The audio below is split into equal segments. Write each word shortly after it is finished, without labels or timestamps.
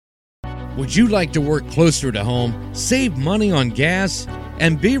Would you like to work closer to home, save money on gas,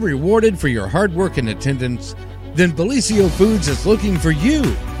 and be rewarded for your hard work and attendance? Then Bellisio Foods is looking for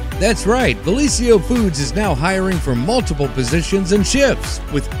you. That's right, Bellisio Foods is now hiring for multiple positions and shifts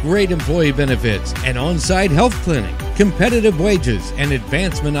with great employee benefits, an on-site health clinic, competitive wages, and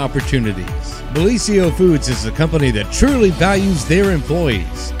advancement opportunities. Bellisio Foods is a company that truly values their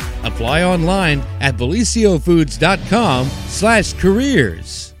employees. Apply online at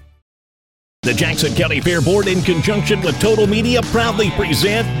BellisioFoods.com/careers. The Jackson County Fair Board, in conjunction with Total Media, proudly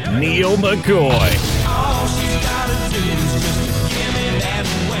present Neil McCoy.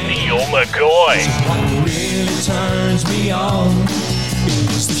 Neil McCoy.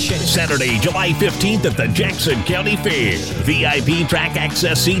 Saturday, July 15th at the Jackson County Fair. VIP track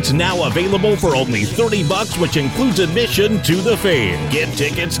access seats now available for only $30, which includes admission to the fair. Get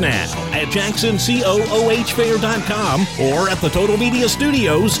tickets now at JacksonCooHfair.com or at the Total Media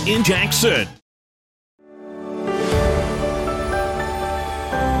Studios in Jackson.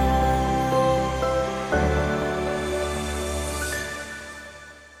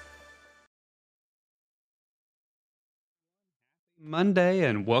 Monday,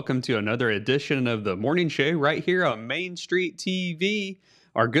 and welcome to another edition of the morning show right here on Main Street TV.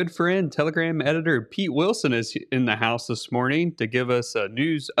 Our good friend, Telegram editor Pete Wilson, is in the house this morning to give us a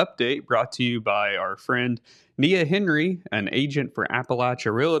news update brought to you by our friend Nia Henry, an agent for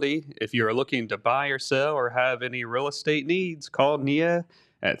Appalachia Realty. If you are looking to buy or sell or have any real estate needs, call Nia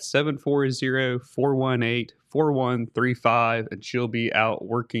at 740-418-4135, and she'll be out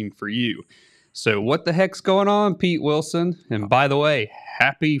working for you. So what the heck's going on, Pete Wilson? And by the way,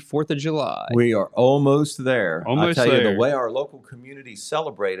 happy 4th of July. We are almost there. Almost I'll tell there. you, the way our local community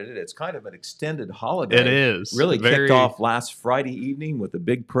celebrated it, it's kind of an extended holiday. It is. Really kicked off last Friday evening with a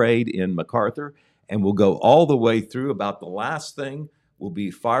big parade in MacArthur, and we'll go all the way through. About the last thing will be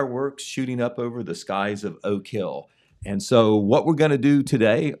fireworks shooting up over the skies of Oak Hill. And so what we're going to do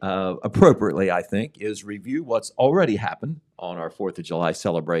today, appropriately, I think, is review what's already happened on our 4th of July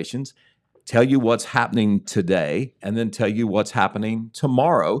celebrations, tell you what's happening today, and then tell you what's happening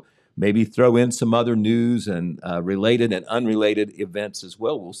tomorrow. Maybe throw in some other news and related and unrelated events as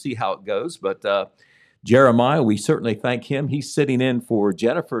well. We'll see how it goes. But Jeremiah, we certainly thank him. He's sitting in for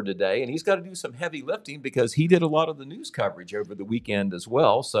Jennifer today, and he's got to do some heavy lifting because he did a lot of the news coverage over the weekend as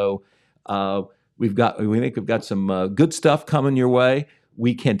well. So we think we've got some good stuff coming your way.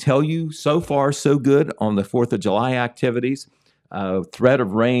 We can tell you so far so good on the 4th of July activities. Threat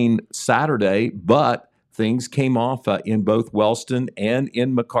of rain Saturday, but things came off in both Wellston and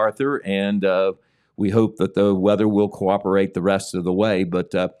in MacArthur, and we hope that the weather will cooperate the rest of the way.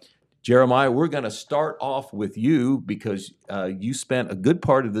 But Jeremiah, we're going to start off with you because you spent a good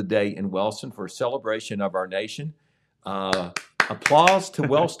part of the day in Wellston for a celebration of our nation. Applause to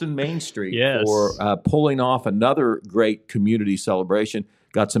Wellston Main Street for pulling off another great community celebration.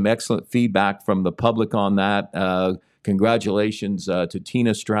 Got some excellent feedback from the public on that. Congratulations to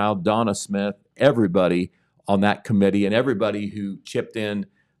Tina Stroud, Donna Smith, everybody on that committee, and everybody who chipped in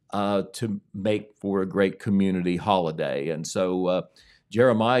to make for a great community holiday. And so,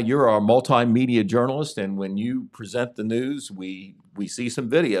 Jeremiah, you're our multimedia journalist, and when you present the news, we see some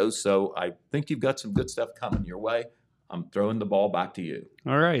videos. So I think you've got some good stuff coming your way. I'm throwing the ball back to you.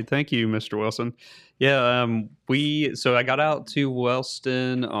 All right. Thank you, Mr. Wilson. Yeah, so I got out to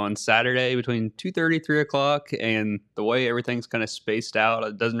Wellston on Saturday between 2:30, 3 o'clock, and the way everything's kind of spaced out,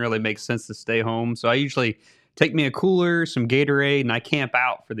 it doesn't really make sense to stay home. So I usually take me a cooler, some Gatorade, and I camp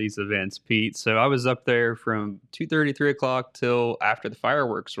out for these events, Pete. So I was up there from 2:30, 3 o'clock till after the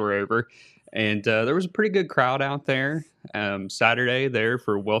fireworks were over. And there was a pretty good crowd out there Saturday there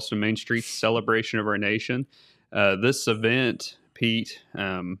for Wellston Main Street's celebration of our nation. This event, Pete,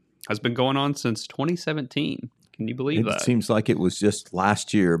 has been going on since 2017. Can you believe that? It seems like it was just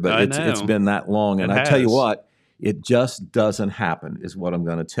last year, but it's been that long. And I tell you what, it just doesn't happen, is what I'm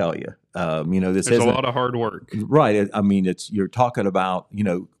going to tell you. There's a lot of hard work, right? I mean, you're talking about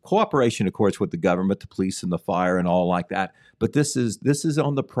cooperation, of course, with the government, the police, and the fire, and all like that. But this is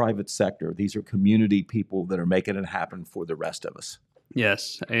on the private sector. These are community people that are making it happen for the rest of us.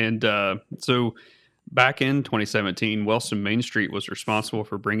 Yes, and so. Back in 2017, Wellston Main Street was responsible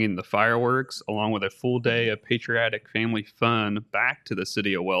for bringing the fireworks along with a full day of patriotic family fun back to the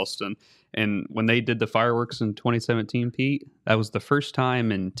city of Wellston. And when they did the fireworks in 2017, Pete, that was the first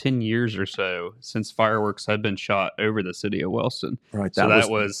time in 10 years or so since fireworks had been shot over the city of Wellston. Right. So that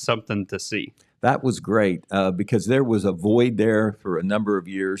was something to see. That was great because there was a void there for a number of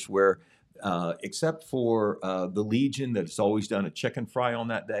years where except for the Legion that's always done a chicken fry on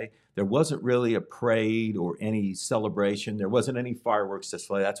that day, there wasn't really a parade or any celebration. There wasn't any fireworks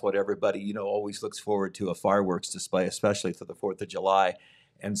display. That's what everybody, always looks forward to, a fireworks display, especially for the 4th of July.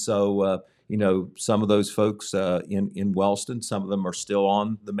 And so, some of those folks in Wellston, some of them are still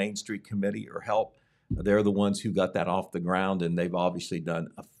on the Main Street Committee or help. They're the ones who got that off the ground, and they've obviously done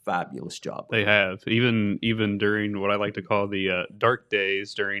a fabulous job. They have, even during what I like to call the dark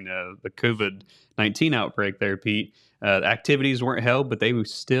days during the COVID-19 outbreak there, Pete. Activities weren't held, but they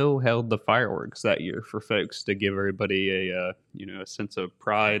still held the fireworks that year for folks to give everybody a sense of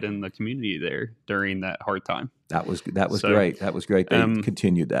pride in the community there during that hard time. That was great. That was great. They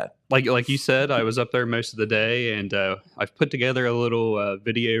continued that. Like you said, I was up there most of the day, and I've put together a little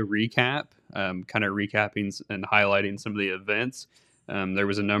video recap, kind of recapping and highlighting some of the events. There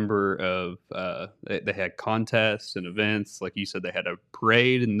was a number of they had contests and events. Like you said, they had a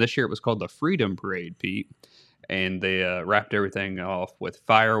parade, and this year it was called the Freedom Parade, Pete. And they wrapped everything off with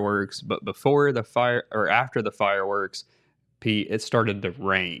fireworks. But before the after the fireworks, Pete, it started to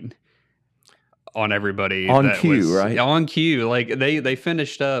rain on everybody. On cue, right? On cue. Like they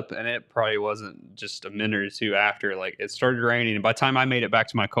finished up, and it probably wasn't just a minute or two after. Like it started raining, and by the time I made it back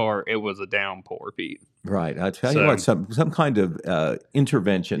to my car, it was a downpour, Pete. Right. I tell you what, some kind of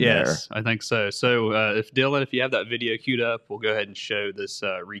intervention there. Yes, I think so. So if you have that video queued up, we'll go ahead and show this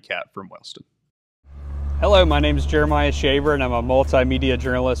recap from Wellston. Hello, my name is Jeremiah Shaver, and I'm a multimedia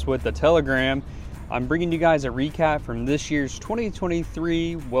journalist with The Telegram. I'm bringing you guys a recap from this year's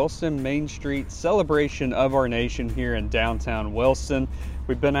 2023 Wellston Main Street Celebration of Our Nation here in downtown Wellston.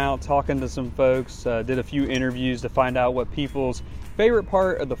 We've been out talking to some folks, did a few interviews to find out what people's favorite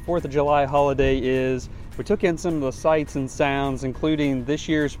part of the 4th of July holiday is. We took in some of the sights and sounds, including this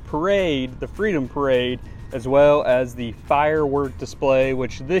year's parade, the Freedom Parade, as well as the firework display,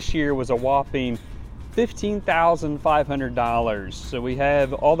 which this year was a whopping $15,500. So we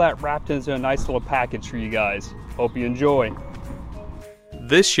have all that wrapped into a nice little package for you guys. Hope you enjoy.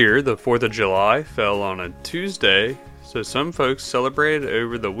 This year, the 4th of July fell on a Tuesday, so some folks celebrated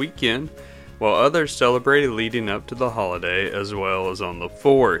over the weekend, while others celebrated leading up to the holiday as well as on the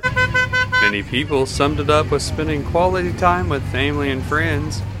 4th. Many people summed it up with spending quality time with family and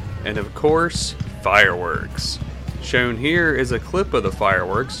friends, and of course, fireworks. Shown here is a clip of the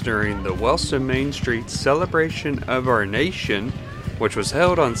fireworks during the Wellston Main Street Celebration of Our Nation, which was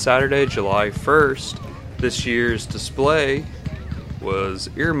held on Saturday, July 1st. This year's display was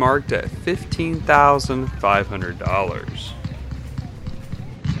earmarked at $15,500.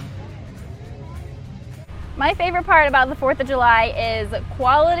 My favorite part about the 4th of July is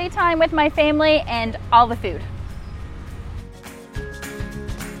quality time with my family and all the food.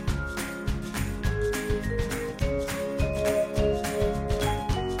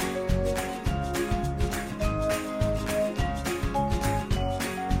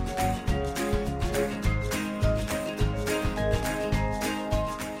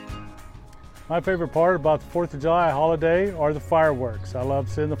 My favorite part about the 4th of July holiday are the fireworks. I love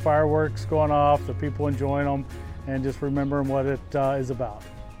seeing the fireworks going off, the people enjoying them, and just remembering what it is about.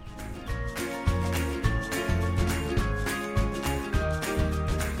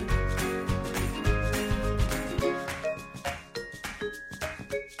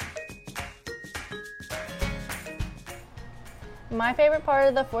 My favorite part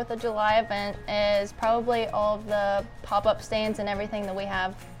of the 4th of July event is probably all of the pop-up stands and everything that we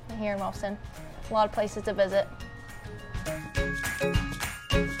have here in Wellston. A lot of places to visit.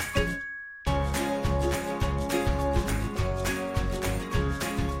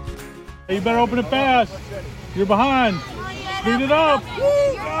 You better open it fast. You're behind. Speed it up.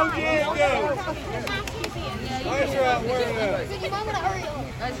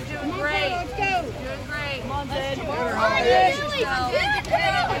 Let's do great. Let's go. Doing great. Come on, Ted. Come on,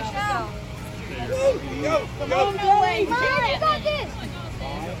 Go.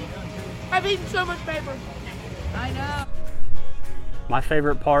 I've eaten so much paper. I know. My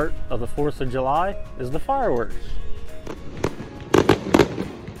favorite part of the 4th of July is the fireworks.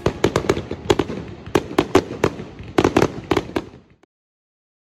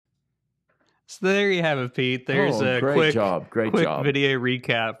 So there you have it, Pete. There's a great quick job. video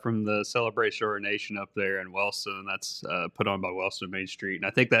recap from the Celebration of Our Nation up there in Wellston. That's put on by Wellston Main Street, and I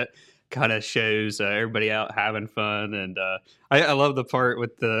think that kind of shows everybody out having fun. And I love the part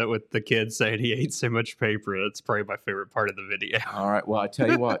with the kids saying he ate so much paper. That's probably my favorite part of the video. All right. Well, I tell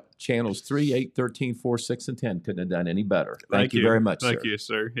you what, channels 3, 8, 13, 4, 6, and 10 couldn't have done any better. Thank you very much, sir. Thank you,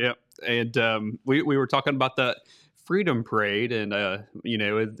 sir. Yep. And we were talking about that Freedom Parade, and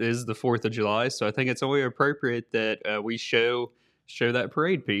it is the 4th of July, so I think it's only appropriate that we show that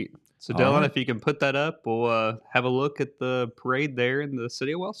parade, Pete. So, All Dylan, right. if you can put that up, we'll have a look at the parade there in the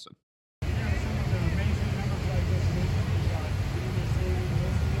city of Wellston.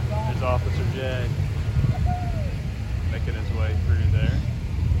 There's Officer Jay making his way through there.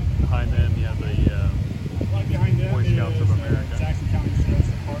 Behind them, you have the Boy Scouts of America. Jackson County Sheriff's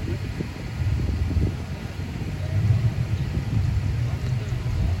Department.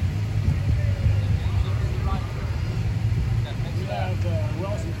 We have the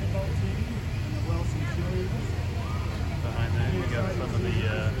Wellston football team and the Wellston cheerleaders. Behind them, you got some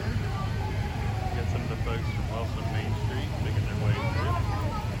of the folks from Wellston Main Street making their way through.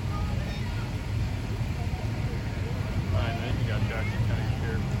 Behind them, you got Jackson County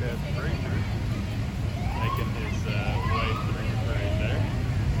Sheriff Ted Frazier making his way through the parade there.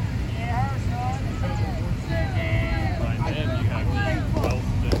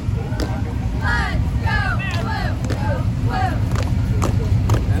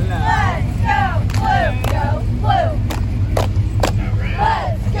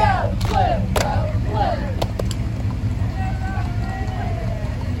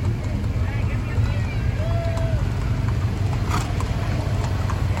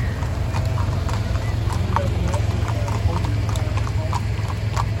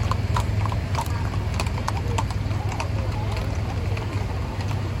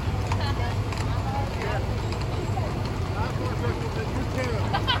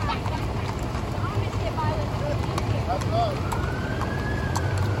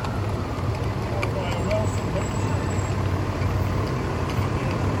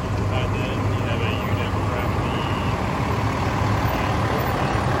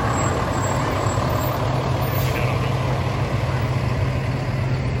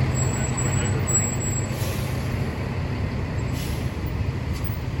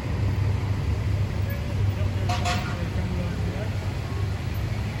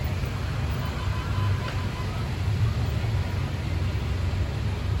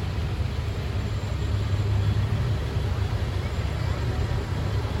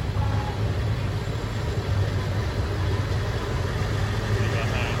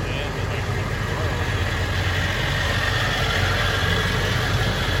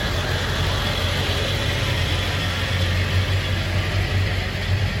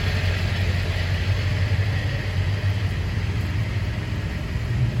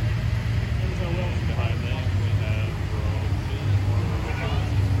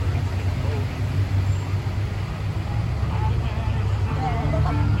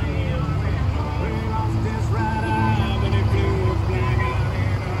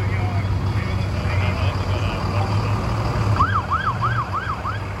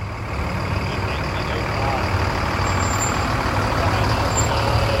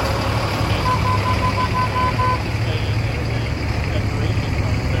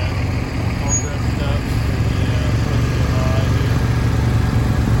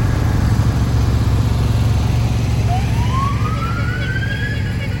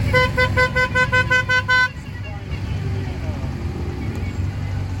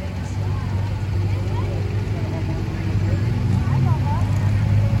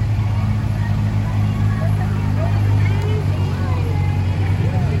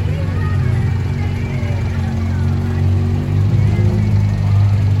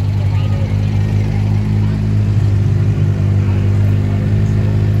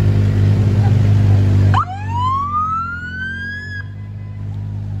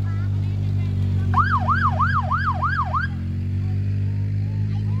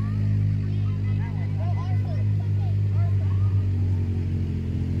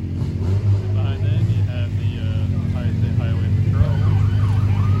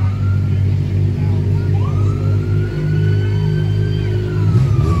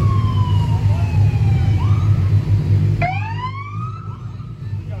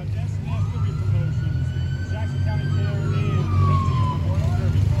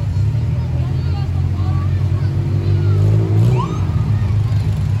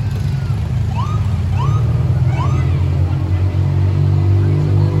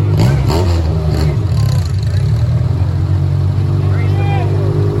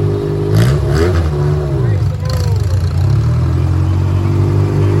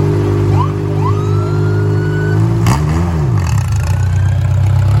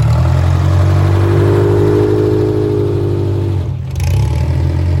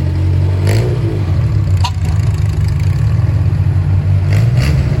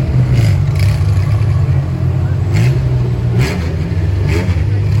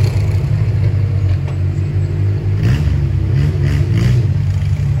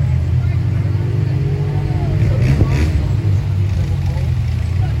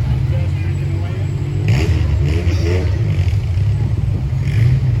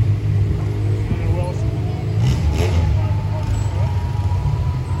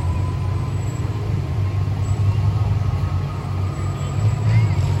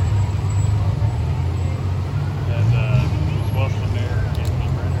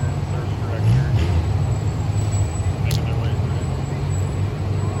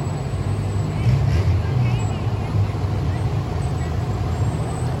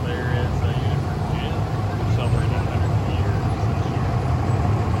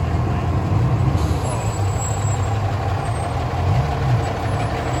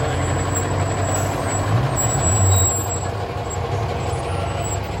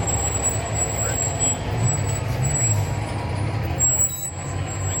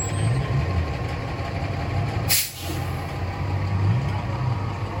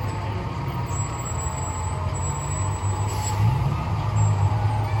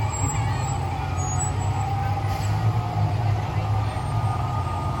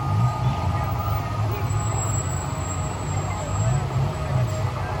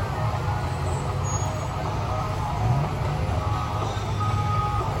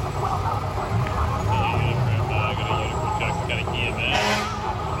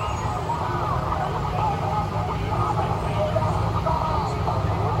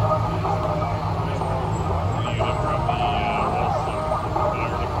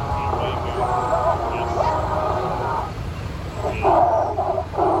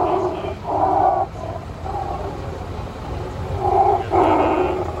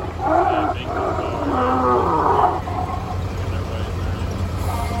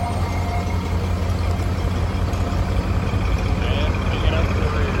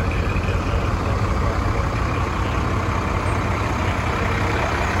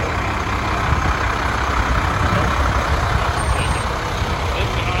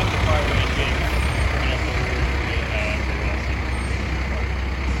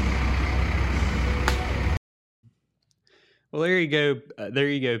 Well, there you go. There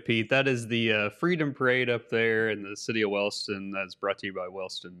you go, Pete. That is the Freedom Parade up there in the city of Wellston. That's brought to you by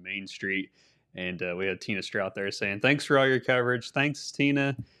Wellston Main Street. And we had Tina Strout there saying, "Thanks for all your coverage." Thanks,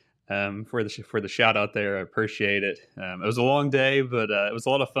 Tina, for the shout out there. I appreciate it. It was a long day, but it was a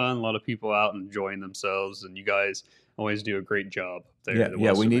lot of fun. A lot of people out enjoying themselves, and you guys always do a great job there.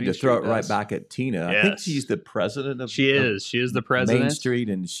 Yeah. We need to throw it right back at Tina. I think she's the president of. She is the president. Main Street,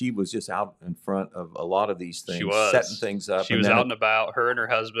 and she was just out in front of a lot of these things, She was setting things up. She was out and about. Her and her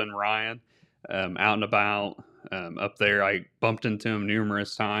husband Ryan, out and about up there. I bumped into him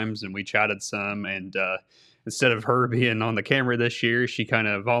numerous times, and we chatted some. And instead of her being on the camera this year, she kind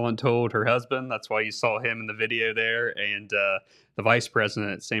of voluntold her husband. That's why you saw him in the video there. And the vice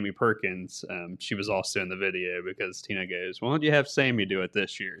president, Sammy Perkins, she was also in the video because Tina goes, "Why don't you have Sammy do it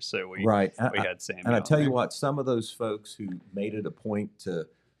this year?" So we had Sammy. And I tell you what, some of those folks who made it a point to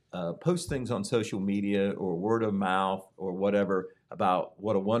post things on social media or word of mouth or whatever about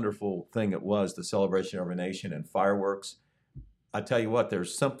what a wonderful thing it was, the celebration of our nation and fireworks. I tell you what,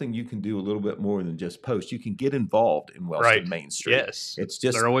 there's something you can do a little bit more than just post. You can get involved in Wellston Main Street. Yes. It's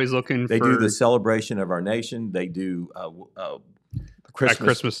just, they're always looking They do the celebration of our nation. They do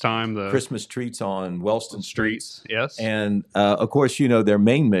Christmas time, the Christmas treats on Wellston streets. Yes. And of course, their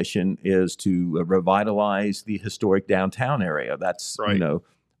main mission is to revitalize the historic downtown area. That's, right.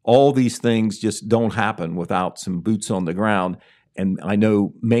 All these things just don't happen without some boots on the ground. And I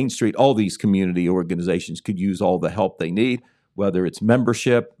know Main Street, all these community organizations could use all the help they need, whether it's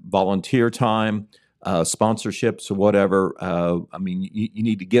membership, volunteer time, sponsorships, or whatever. You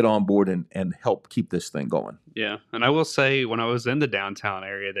need to get on board and help keep this thing going. Yeah. And I will say, when I was in the downtown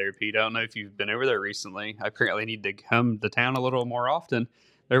area there, Pete, I don't know if you've been over there recently. I apparently need to come to town a little more often.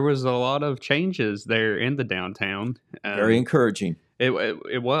 There was a lot of changes there in the downtown. Very encouraging.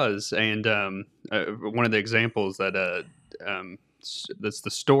 It was. And one of the examples that that's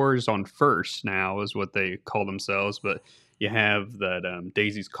the stores on First now is what they call themselves, but you have that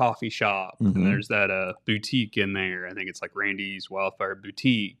Daisy's Coffee Shop, Mm-hmm. and there's that boutique in there. I think it's like Randy's Wildfire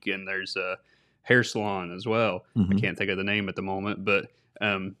Boutique, and there's a hair salon as well. Mm-hmm. I can't think of the name at the moment, but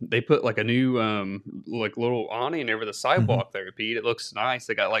they put like a new like little awning over the sidewalk Mm-hmm. there, Pete. It looks nice.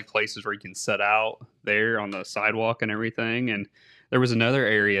 They got like places where you can set out there on the sidewalk and everything. And there was another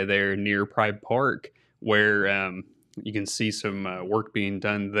area there near Pride Park where you can see some work being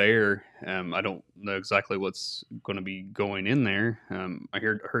done there. I don't know exactly what's going to be going in there. I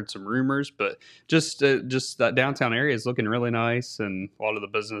heard some rumors, but just that downtown area is looking really nice, and a lot of the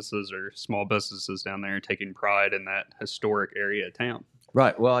businesses are small businesses down there taking pride in that historic area of town.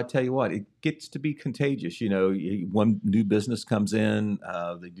 Right. Well, I tell you what, it gets to be contagious. One new business comes in,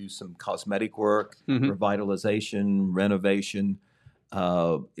 they do some cosmetic work, Mm-hmm. revitalization, renovation.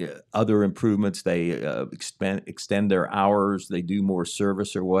 Other improvements, they extend their hours, they do more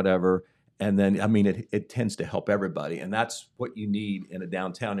service or whatever. And then, it tends to help everybody. And that's what you need in a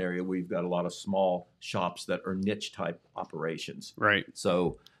downtown area where you've got a lot of small shops that are niche type operations. Right.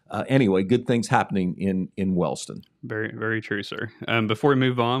 So anyway, good things happening in Wellston. Very, very true, sir. Before we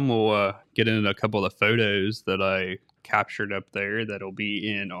move on, we'll get into a couple of the photos that I captured up there that'll be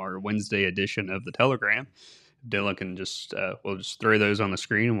in our Wednesday edition of the Telegram. Dylan can we'll just throw those on the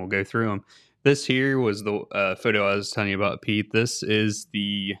screen and we'll go through them. This here was the photo I was telling you about, Pete. This is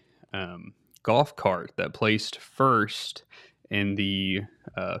the golf cart that placed first in the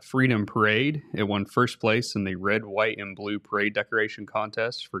Freedom Parade. It won first place in the red, white, and blue parade decoration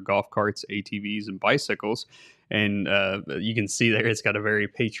contest for golf carts, ATVs, and bicycles. And you can see there it's got a very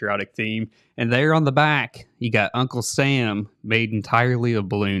patriotic theme. And there on the back, you got Uncle Sam made entirely of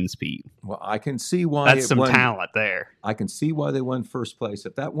balloons, Pete. Well, I can see why that's some talent there. I can see why they won first place.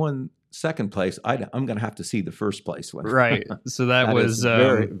 If that won second place, I'm going to have to see the first place one. Right. So that was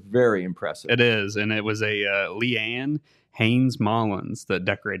very, very impressive. It is. And it was a Leanne Haynes Mullins that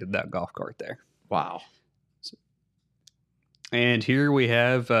decorated that golf cart there. Wow. And here we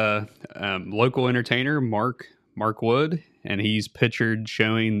have local entertainer Mark Wood, and he's pictured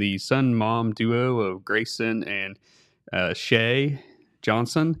showing the son-mom duo of Grayson and Shay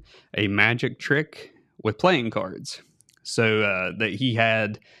Johnson a magic trick with playing cards. So that he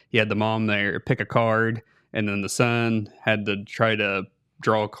had the mom there pick a card, and then the son had to try to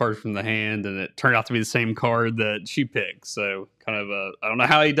draw a card from the hand, and it turned out to be the same card that she picked. So kind of I don't know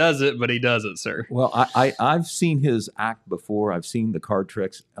how he does it, but he does it, sir. Well, I've seen his act before. I've seen the card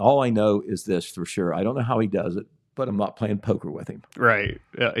tricks. All I know is this for sure. I don't know how he does it, but I'm not playing poker with him. Right.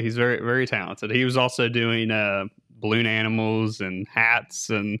 Yeah, he's very, very talented. He was also doing balloon animals and hats,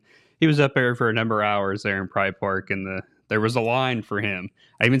 and he was up there for a number of hours there in Pride Park, and there was a line for him.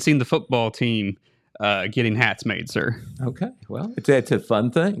 I even seen the football team getting hats made, sir. Okay. Well, it's a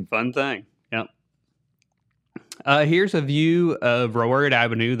fun thing. Fun thing. Yep. Here's a view of Railroad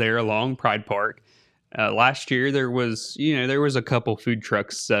Avenue there along Pride Park. Last year there was a couple food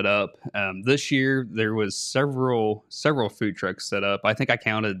trucks set up. This year there was several food trucks set up. I think I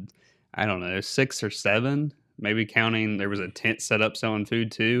counted, I don't know, 6 or 7, maybe counting. There was a tent set up selling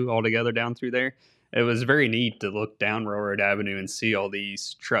food too, all together down through there. It was very neat to look down Railroad Avenue and see all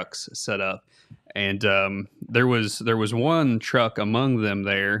these trucks set up. And there was one truck among them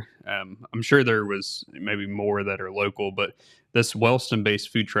there. I'm sure there was maybe more that are local, but this Wellston-based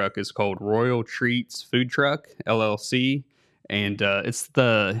food truck is called Royal Treats Food Truck LLC, and it's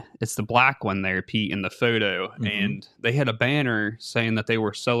the black one there, Pete, in the photo. Mm-hmm. And they had a banner saying that they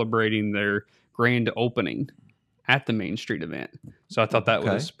were celebrating their grand opening at the Main Street event. So I thought that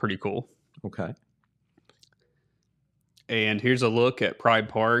was pretty cool. Okay. And here's a look at Pride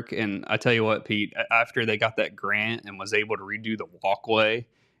Park. And I tell you what, Pete, after they got that grant and was able to redo the walkway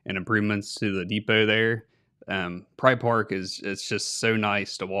and improvements to the depot there, Pride Park it's just so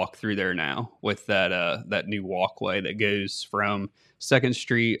nice to walk through there now with that new walkway that goes from 2nd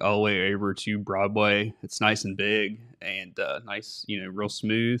Street all the way over to Broadway. It's nice and big and nice, real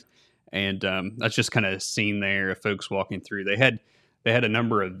smooth. And that's just kind of seen there of folks walking through. They had a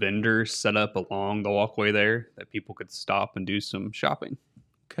number of vendors set up along the walkway there that people could stop and do some shopping.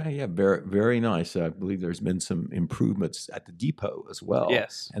 Okay, yeah, very, very nice. I believe there's been some improvements at the depot as well.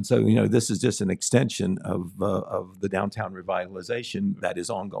 Yes. And so, this is just an extension of the downtown revitalization that is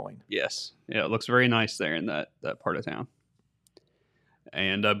ongoing. Yes. Yeah, it looks very nice there in that part of town.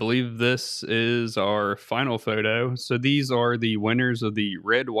 And I believe this is our final photo. So these are the winners of the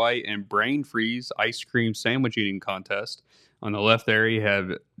Red, White, and Brain Freeze ice cream sandwich eating contest. On the left there, you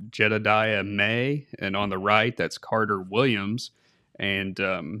have Jedediah May, and on the right, that's Carter Williams. And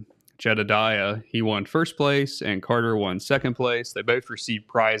Jedediah, he won 1st place, and Carter won 2nd place. They both received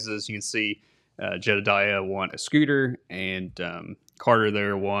prizes. You can see Jedediah won a scooter, and Carter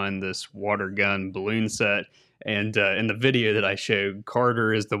there won this water gun balloon set. And in the video that I showed,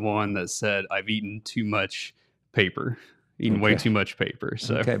 Carter is the one that said, "I've eaten too much paper." Eating way too much paper.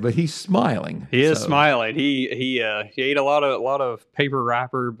 So okay, but he's smiling. He is smiling. He ate a lot of paper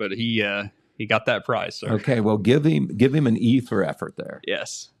wrapper, but he got that prize. Sir. Okay, well give him an E for effort there.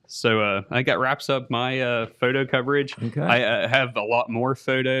 Yes. So I think that wraps up my photo coverage. Okay. I have a lot more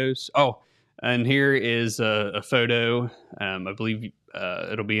photos. Oh, and here is a photo. I believe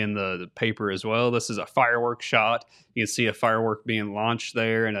it'll be in the paper as well. This is a firework shot. You can see a firework being launched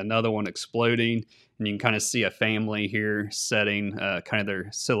there and another one exploding. And you can kind of see a family here setting kind of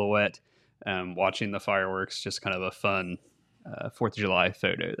their silhouette, watching the fireworks. Just kind of a fun 4th of July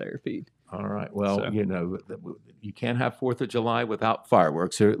photo there, Pete. All right. Well, you can't have 4th of July without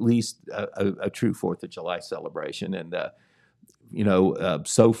fireworks, or at least a true 4th of July celebration. And,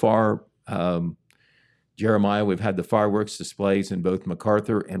 so far, Jeremiah, we've had the fireworks displays in both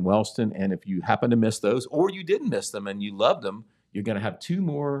MacArthur and Wellston. And if you happen to miss those, or you didn't miss them and you loved them, you're going to have two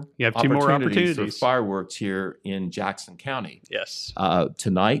more opportunities for fireworks here in Jackson County. Yes.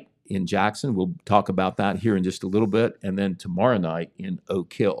 Tonight in Jackson, we'll talk about that here in just a little bit, and then tomorrow night in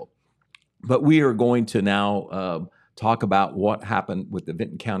Oak Hill. But we are going to now talk about what happened with the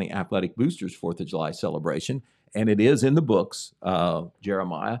Vinton County Athletic Boosters 4th of July celebration, and it is in the books,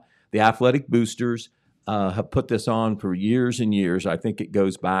 Jeremiah. The Athletic Boosters have put this on for years and years. I think it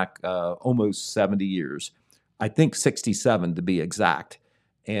goes back almost 70 years. I think 67 to be exact.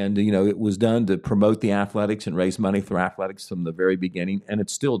 And, it was done to promote the athletics and raise money for athletics from the very beginning, and it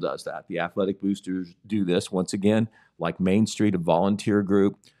still does that. The Athletic Boosters do this, once again, like Main Street, a volunteer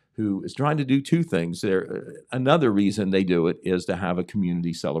group who is trying to do two things. Another reason they do it is to have a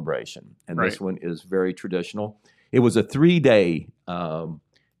community celebration, and This one is very traditional. It was a 3-day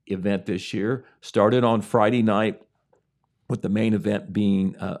event this year, started on Friday night, with the main event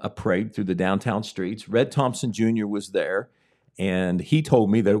being a parade through the downtown streets. Red Thompson Jr. was there, and he told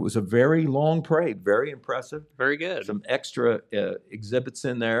me that it was a very long parade, very impressive. Very good. Some extra exhibits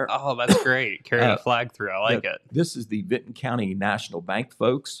in there. Oh, that's great. Carrying a flag through. I like it. This is the Vinton County National Bank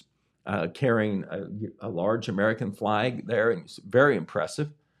folks carrying a large American flag there, and it's very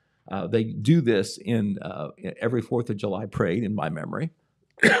impressive. They do this in every 4th of July parade, in my memory.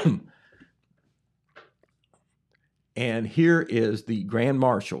 And here is the Grand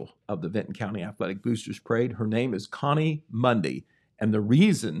Marshal of the Vinton County Athletic Boosters Parade. Her name is Connie Mundy. And the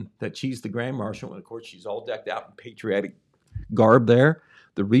reason that she's the Grand Marshal, and of course she's all decked out in patriotic garb there,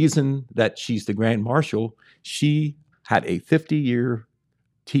 the reason that she's the Grand Marshal, she had a 50-year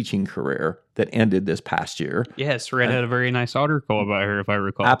teaching career that ended this past year. Yes, Red had a very nice article about her, if I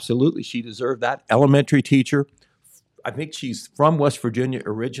recall. Absolutely. She deserved that. Elementary teacher. I think she's from West Virginia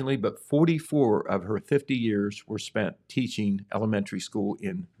originally, but 44 of her 50 years were spent teaching elementary school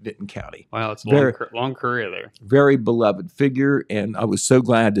in Vinton County. Wow, it's a long career there. Very beloved figure, and I was so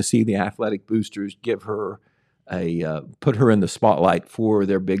glad to see the athletic boosters give her put her in the spotlight for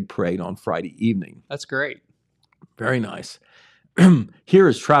their big parade on Friday evening. That's great. Very nice. Here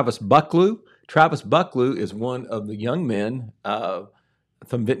is Travis Bucklew. Travis Bucklew is one of the young men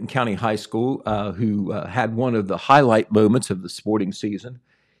from Vinton County High School who had one of the highlight moments of the sporting season.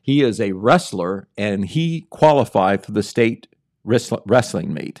 He is a wrestler, and he qualified for the state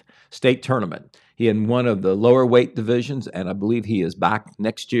wrestling meet, state tournament. He in one of the lower weight divisions, and I believe he is back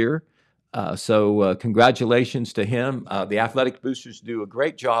next year. So congratulations to him. The athletic boosters do a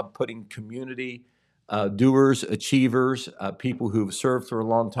great job putting community doers, achievers, people who've served for a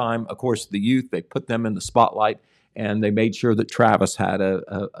long time. Of course, the youth, they put them in the spotlight, and they made sure that Travis had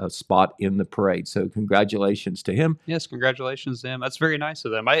a spot in the parade. So congratulations to him. Yes, congratulations to him. That's very nice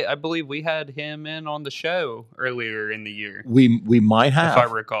of them. I believe we had him in on the show earlier in the year. We might have. If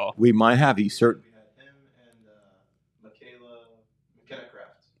I recall. We might have. He certainly. We had him and McKenna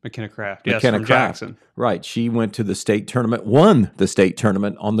Craft. McKenna Craft, yes, McKenna from Craft. Jackson. Right. She went to the state tournament, won the state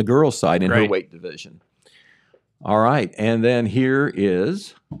tournament on the girls' side in her weight division. All right, and then here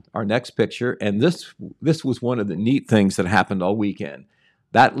is our next picture, and this was one of the neat things that happened all weekend.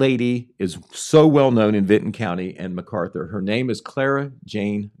 That lady is so well known in Vinton County and MacArthur. Her name is Clara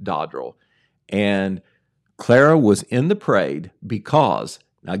Jane Dodrell, and Clara was in the parade because,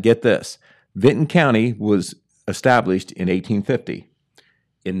 now get this, Vinton County was established in 1850.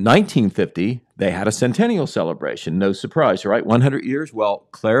 In 1950, they had a centennial celebration. No surprise, right? 100 years. Well,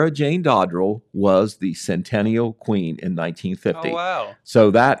 Clara Jane Dodrell was the centennial queen in 1950. Oh, wow.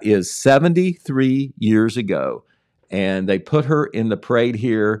 So that is 73 years ago. And they put her in the parade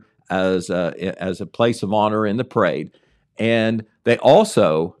here as a place of honor in the parade. And they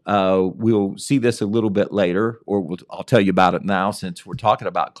also, we'll see this a little bit later, or I'll tell you about it now since we're talking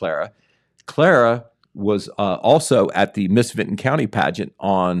about Clara. Clara was also at the Miss Vinton County pageant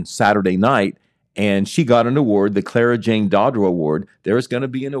on Saturday night, and she got an award, the Clara Jane Dodrell Award. There is going to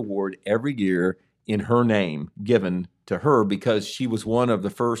be an award every year in her name given to her because she was one of the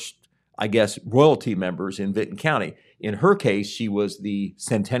first, I guess, royalty members in Vinton County. In her case, she was the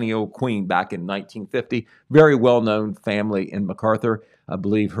centennial queen back in 1950. Very well-known family in MacArthur. I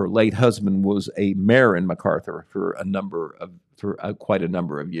believe her late husband was a mayor in MacArthur for quite a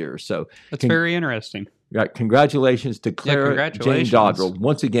number of years. So that's very interesting. Congratulations to Clara Jane Dodrell.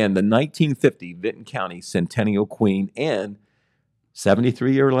 Once again, the 1950 Vinton County Centennial Queen, and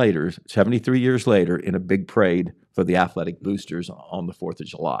 73 years later in a big parade for the athletic boosters on the 4th of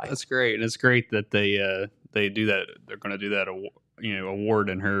July. That's great. And it's great that they do that. They're going to do that award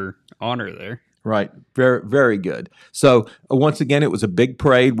in her honor there. Right. Very, very good. So once again, it was a big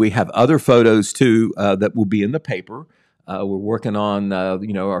parade. We have other photos too that will be in the paper. We're working on our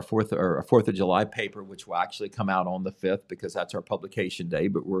 4th of July paper, which will actually come out on the 5th because that's our publication day.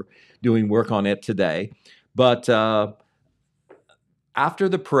 But we're doing work on it today. But after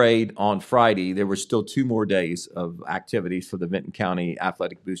the parade on Friday, there were still 2 more days of activities for the Vinton County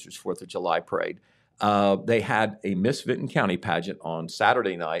Athletic Boosters 4th of July parade. They had a Miss Vinton County pageant on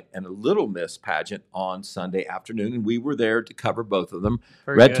Saturday night and a Little Miss pageant on Sunday afternoon, and we were there to cover both of them.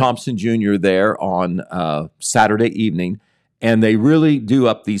 Red Thompson Jr. there on Saturday evening, and they really do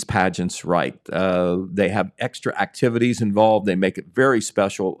up these pageants right. They have extra activities involved. They make it very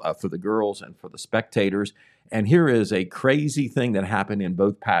special for the girls and for the spectators. And here is a crazy thing that happened in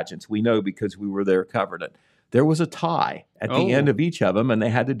both pageants. We know because we were there covering it. There was a tie at the end of each of them, and they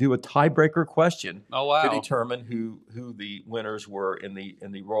had to do a tiebreaker question to determine who the winners were in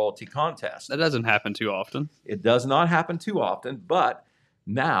the royalty contest. That doesn't happen too often. It does not happen too often, but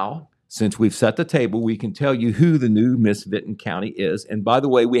now, since we've set the table, we can tell you who the new Miss Vinton County is. And by the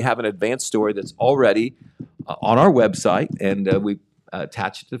way, we have an advanced story that's already on our website, and we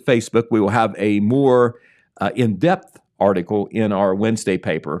attached it to Facebook. We will have a more in-depth article in our Wednesday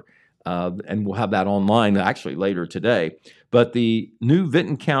paper. And we'll have that online actually later today. But the new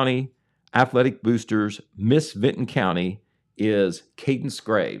Vinton County Athletic Boosters Miss Vinton County is Cadence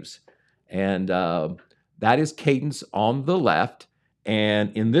Graves. And that is Cadence on the left.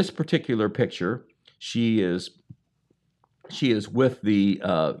 And in this particular picture, she is with the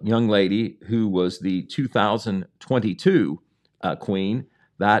young lady who was the 2022 queen.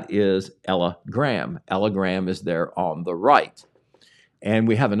 That is Ella Graham. Ella Graham is there on the right. And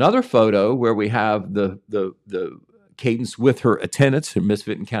we have another photo where we have the Cadence with her attendants, her Miss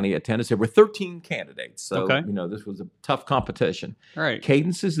Vinton County attendants. There were 13 candidates, so Okay. this was a tough competition. All right.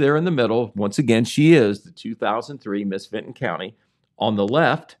 Cadence is there in the middle. Once again, she is the 2003 Miss Vinton County. On the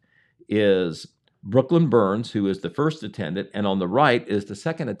left is Brooklyn Burns, who is the first attendant, and on the right is the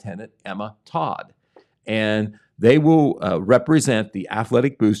second attendant, Emma Todd. And they will represent the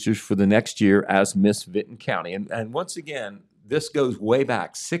athletic boosters for the next year as Miss Vinton County. And once again, this goes way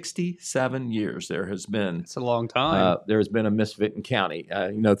back 67 years. There has been It's a long time. there has been a Miss Vinton County.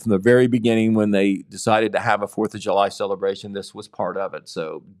 From the very beginning when they decided to have a 4th of July celebration, this was part of it.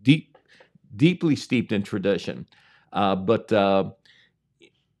 So deeply steeped in tradition. But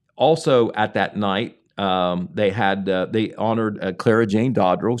also at that night, they honored Clara Jane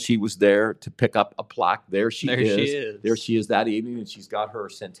Dodrell. She was there to pick up a plaque. There she is. There she is that evening, and she's got her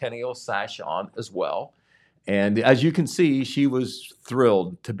centennial sash on as well. And as you can see, she was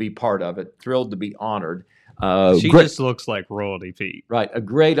thrilled to be part of it, thrilled to be honored. She just looks like royalty, Pete. Right, a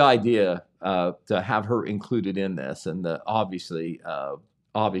great idea to have her included in this, and obviously, a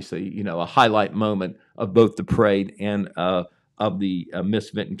highlight moment of both the parade and of the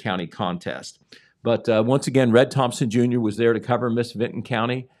Miss Vinton County contest. But once again, Red Thompson Jr. was there to cover Miss Vinton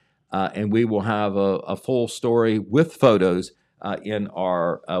County, and we will have a full story with photos in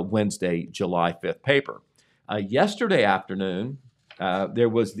our Wednesday, July 5th paper. Yesterday afternoon, there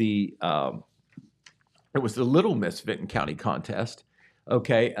was the Little Miss Vinton County contest.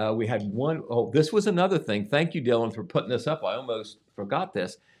 Okay, we had one. Oh, this was another thing. Thank you, Dylan, for putting this up. I almost forgot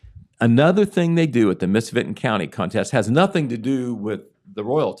this. Another thing they do at the Miss Vinton County contest has nothing to do with the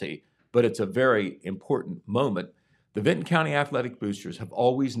royalty, but it's a very important moment. The Vinton County Athletic Boosters have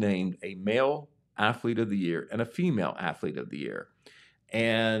always named a male athlete of the year and a female athlete of the year.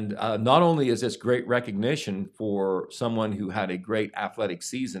 And not only is this great recognition for someone who had a great athletic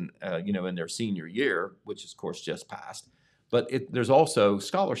season, in their senior year, which of course just passed, but there's also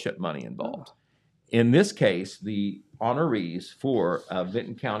scholarship money involved. In this case, the honorees for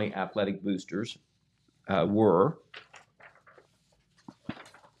Vinton County Athletic Boosters were,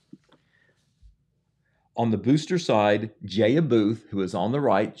 on the booster side, Jaya Booth, who is on the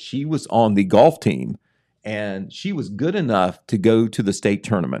right. She was on the golf team, and she was good enough to go to the state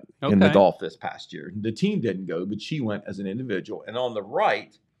tournament in the golf this past year. The team didn't go, but she went as an individual. And on the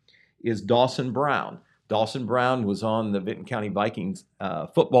right is Dawson Brown. Dawson Brown was on the Vinton County Vikings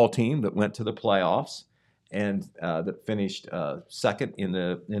football team that went to the playoffs and that finished second in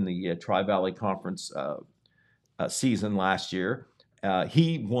the Tri-Valley Conference season last year.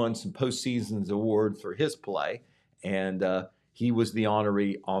 He won some postseasons award for his play, and he was the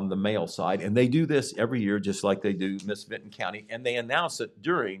honoree on the male side. And they do this every year, just like they do Miss Vinton County, and they announce it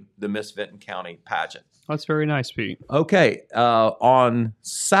during the Miss Vinton County pageant. That's very nice, Pete. Okay, on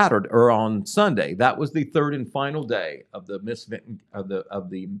Sunday, that was the third and final day of the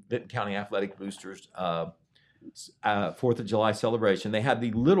the Vinton County Athletic Boosters 4th of July celebration. They had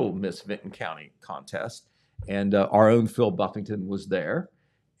the Little Miss Vinton County contest, and our own Phil Buffington was there.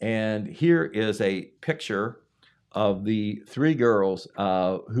 And here is a picture of the three girls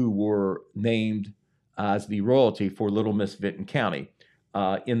who were named as the royalty for Little Miss Vinton County.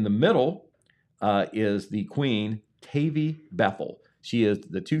 In the middle is the Queen, Tavy Bethel. She is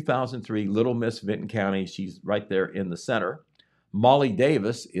the 2003 Little Miss Vinton County. She's right there in the center. Molly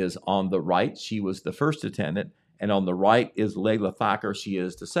Davis is on the right. She was the first attendant. And on the right is Layla Thacker. She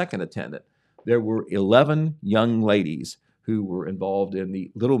is the second attendant. There were 11 young ladies who were involved in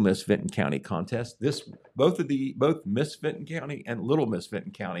the Little Miss Vinton County contest. Both Miss Vinton County and Little Miss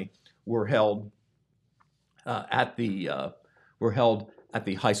Vinton County were held at the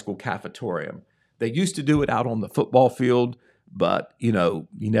high school cafetorium. They used to do it out on the football field, but you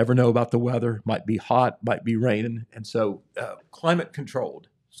never know about the weather. Might be hot, might be raining, and so climate controlled,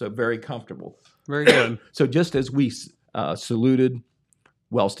 so very comfortable. Very good. So just as we saluted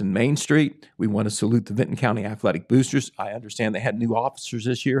Wellston Main Street, we want to salute the Vinton County Athletic Boosters. I understand they had new officers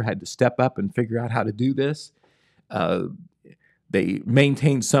this year, had to step up and figure out how to do this. They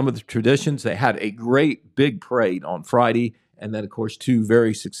maintained some of the traditions. They had a great big parade on Friday, and then, of course, two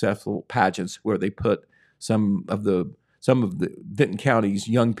very successful pageants where they put some of the Vinton County's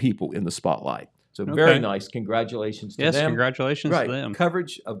young people in the spotlight. So very nice. Congratulations to them. Yes, congratulations to them.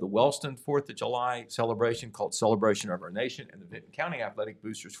 Coverage of the Wellston 4th of July celebration called Celebration of Our Nation and the Vinton County Athletic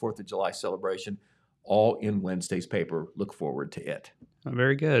Boosters 4th of July celebration, all in Wednesday's paper. Look forward to it.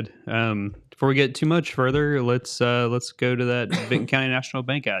 Very good. Before we get too much further, let's go to that Vinton County National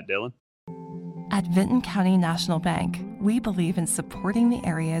Bank ad, Dylan. At Vinton County National Bank, we believe in supporting the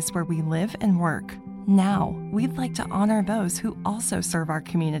areas where we live and work. Now, we'd like to honor those who also serve our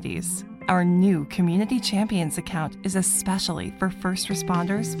communities. Our new Community Champions account is especially for first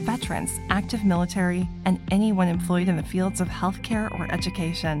responders, veterans, active military, and anyone employed in the fields of healthcare or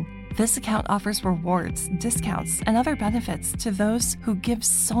education. This account offers rewards, discounts, and other benefits to those who give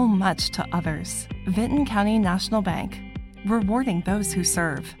so much to others. Vinton County National Bank, rewarding those who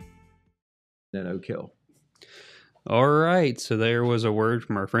serve. Then Oak Hill. All right, so there was a word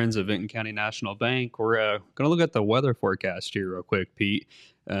from our friends at Vinton County National Bank. We're going to look at the weather forecast here real quick, Pete,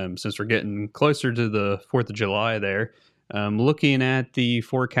 since we're getting closer to the 4th of July there. Looking at the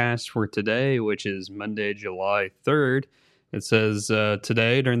forecast for today, which is Monday, July 3rd, it says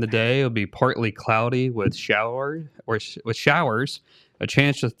today during the day it'll be partly cloudy with showers, a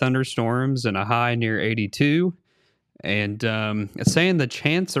chance of thunderstorms, and a high near 82. And it's saying the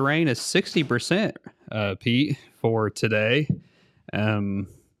chance of rain is 60%, Pete, for today. It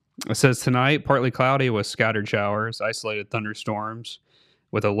says tonight, partly cloudy with scattered showers, isolated thunderstorms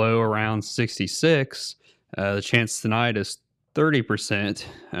with a low around 66. The chance tonight is 30%.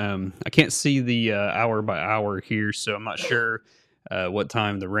 I can't see the hour by hour here, so I'm not sure what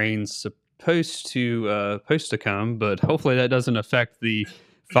time the rain's supposed to come, but hopefully that doesn't affect the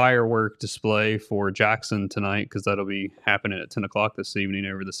firework display for Jackson tonight, because that'll be happening at 10 o'clock this evening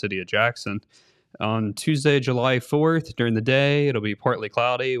over the city of Jackson. On Tuesday, July 4th, during the day, it'll be partly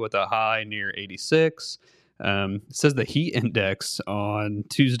cloudy with a high near 86. It says the heat index on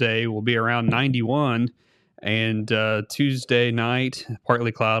Tuesday will be around 91, and Tuesday night,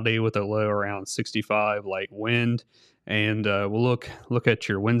 partly cloudy with a low around 65, light wind. And we'll look at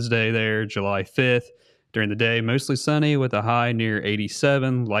your Wednesday there, July 5th. During the day, mostly sunny with a high near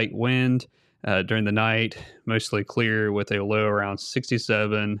 87, light wind. During the night, mostly clear with a low around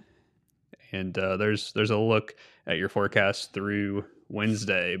 67. And there's a look at your forecast through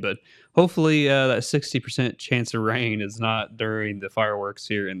Wednesday. But hopefully that 60% chance of rain is not during the fireworks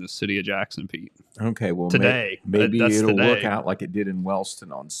here in the city of Jackson, Pete. Okay, well, today. Maybe That's it'll today. work out like it did in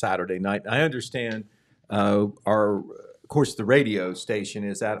Wellston on Saturday night. I understand of course, the radio station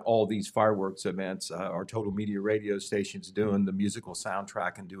is at all these fireworks events. Our Total Media radio station's doing the musical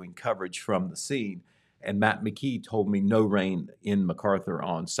soundtrack and doing coverage from the scene. And Matt McKee told me no rain in MacArthur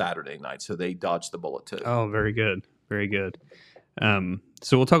on Saturday night, so they dodged the bullet too. Oh, very good. Very good.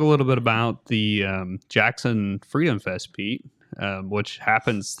 So we'll talk a little bit about the Jackson Freedom Fest, Pete, which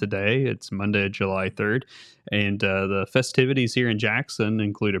happens today. It's Monday, July 3rd. And the festivities here in Jackson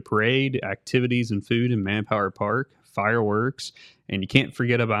include a parade, activities and food in Manpower Park, fireworks, and you can't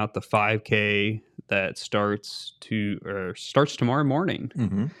forget about the 5K that starts tomorrow morning.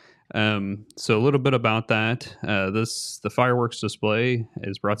 Mm-hmm. So a little bit about that. The fireworks display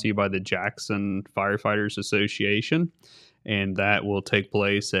is brought to you by the Jackson Firefighters Association, and that will take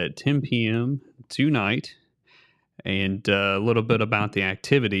place at 10 p.m. tonight. And a little bit about the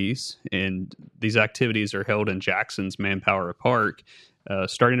activities. And these activities are held in Jackson's Manpower Park.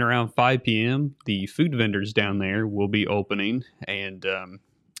 Starting around 5 p.m., the food vendors down there will be opening, and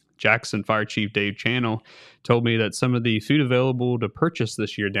Jackson Fire Chief Dave Channel told me that some of the food available to purchase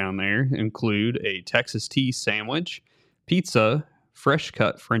this year down there include a Texas tea sandwich, pizza, fresh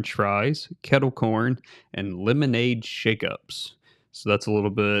cut French fries, kettle corn, and lemonade shake-ups. So that's a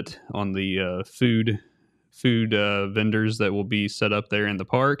little bit on the food vendors that will be set up there in the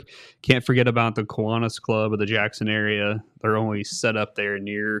park. Can't forget about the Kiwanis Club of the Jackson area. They're only set up there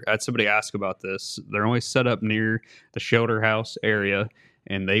near, I had somebody ask about this, they're only set up near the Shelter House area,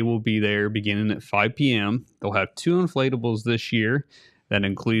 and they will be there beginning at 5 p.m. They'll have 2 inflatables this year. That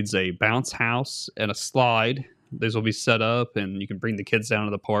includes a bounce house and a slide. Those will be set up, and you can bring the kids down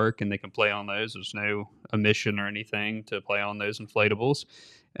to the park, and they can play on those. There's no admission or anything to play on those inflatables.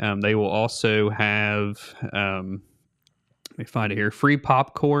 They will also have, let me find it here, free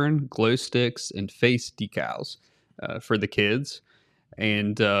popcorn, glow sticks, and face decals for the kids.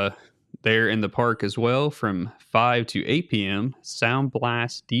 And they're in the park as well from 5 to 8 p.m. Sound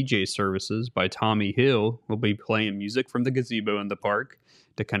Blast DJ services by Tommy Hill will be playing music from the gazebo in the park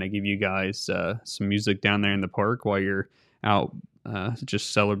to kind of give you guys some music down there in the park while you're out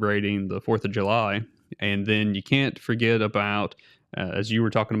just celebrating the 4th of July. And then you can't forget about, as you were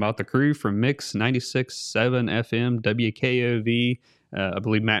talking about, the crew from Mix 96.7 FM WKOV. I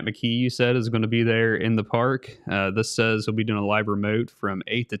believe Matt McKee, you said, is going to be there in the park. This says he'll be doing a live remote from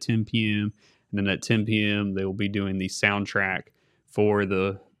 8 to 10 p.m. And then at 10 p.m., they will be doing the soundtrack for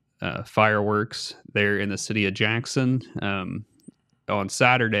the fireworks there in the city of Jackson. On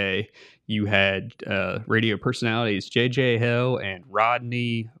Saturday, you had radio personalities J.J. Hill and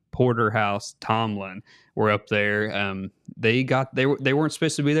Rodney Porterhouse Tomlin were up there. They weren't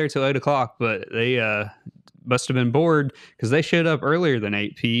supposed to be there till 8 o'clock, but they must have been bored because they showed up earlier than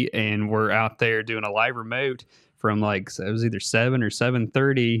 8 p and were out there doing a live remote from it was either 7 or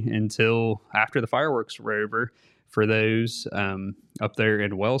 7:30 until after the fireworks were over for those up there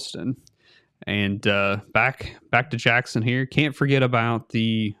in Wellston. And back to Jackson here. Can't forget about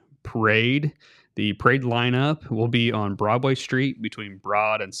the parade. The parade lineup will be on Broadway Street between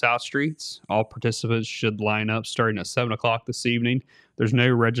Broad and South Streets. All participants should line up starting at 7 o'clock this evening. There's no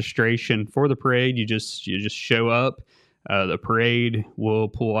registration for the parade. You just show up. The parade will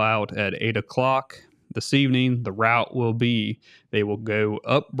pull out at 8 o'clock this evening. The route will be they will go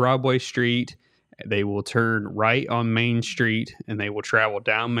up Broadway Street. They will turn right on Main Street, and they will travel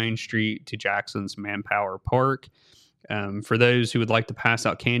down Main Street to Jackson's Manpower Park. For those who would like to pass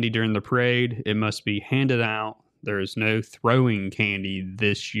out candy during the parade, it must be handed out. There is no throwing candy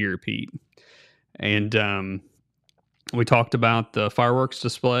this year, Pete. And we talked about the fireworks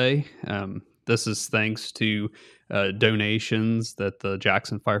display. This is thanks to donations that the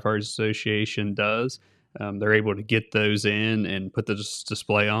Jackson Firefighters Association does. They're able to get those in and put the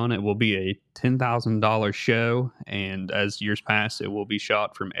display on. It will be a $10,000 show, and as years pass, it will be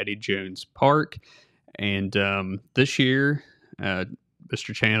shot from Eddie Jones Park. And this year,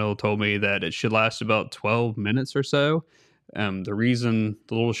 Mr. Channel told me that it should last about 12 minutes or so. The reason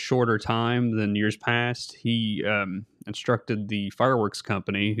the little shorter time than years past, he instructed the fireworks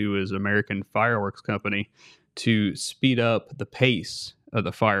company, who is American Fireworks Company, to speed up the pace of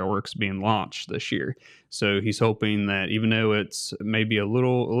the fireworks being launched this year. So he's hoping that even though it's maybe a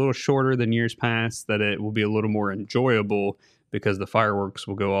little shorter than years past, that it will be a little more enjoyable because the fireworks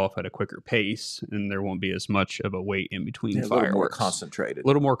will go off at a quicker pace and there won't be as much of a wait in between fireworks. A little more concentrated. A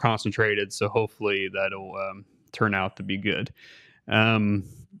little more concentrated, so hopefully that'll turn out to be good.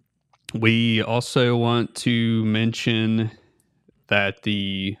 We also want to mention that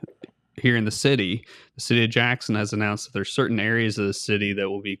here in the city of Jackson has announced that there's certain areas of the city that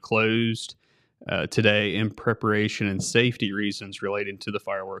will be closed today in preparation and safety reasons relating to the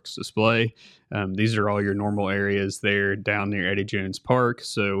fireworks display. These are all your normal areas there down near Eddie Jones Park.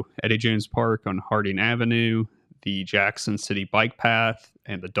 So Eddie Jones Park on Harding Avenue, the Jackson City Bike Path,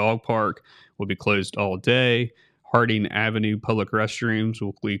 and the dog park will be closed all day. Harding Avenue public restrooms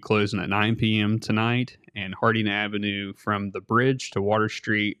will be closing at 9 p.m. tonight, and Harding Avenue from the bridge to Water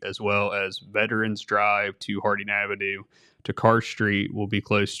Street, as well as Veterans Drive to Harding Avenue to Carr Street, will be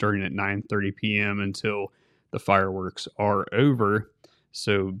closed starting at 9:30 p.m. until the fireworks are over.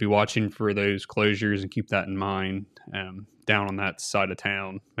 So be watching for those closures and keep that in mind down on that side of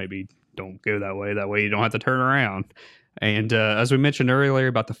town. Maybe don't go that way. That way you don't have to turn around. And as we mentioned earlier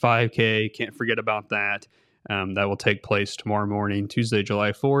about the 5K, can't forget about that. That will take place tomorrow morning, Tuesday,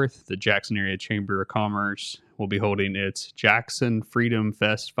 July 4th. The Jackson Area Chamber of Commerce will be holding its Jackson Freedom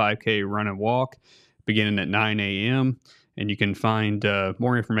Fest 5K run and walk beginning at 9 a.m. And you can find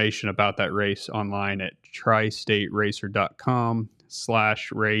more information about that race online at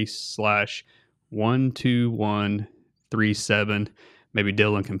tristateracer.com/race/12137. Maybe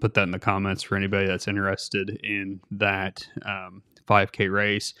Dylan can put that in the comments for anybody that's interested in that 5K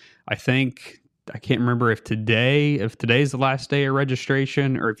race. I can't remember if today's the last day of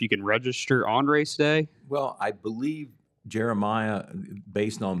registration or if you can register on race day. Well, I believe, Jeremiah,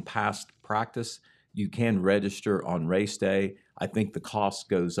 based on past practice, you can register on race day. I think the cost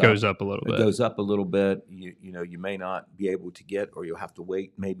goes up. Goes up a little bit. It goes up a little bit. You may not be able to get, or you'll have to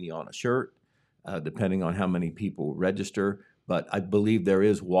wait maybe on a shirt, depending on how many people register. But I believe there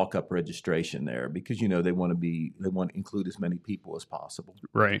is walk-up registration there because, they want to include as many people as possible.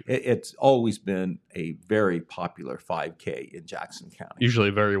 Right. It's always been a very popular 5K in Jackson County.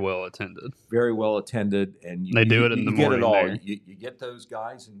 Usually very well attended. Very well attended. And they do it in the morning. Get it all. There. You get those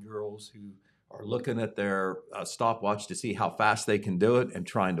guys and girls who are looking at their stopwatch to see how fast they can do it and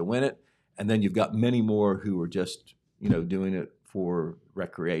trying to win it. And then you've got many more who are just, doing it for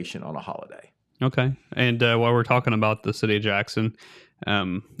recreation on a holiday. Okay. And while we're talking about the city of Jackson,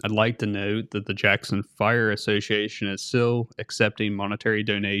 I'd like to note that the Jackson Fire Association is still accepting monetary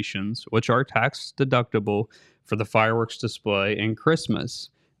donations, which are tax deductible for the fireworks display and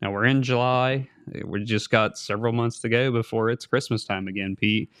Christmas. Now, we're in July. We just got several months to go before it's Christmas time again,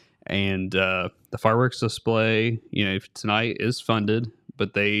 Pete. And the fireworks display, tonight is funded,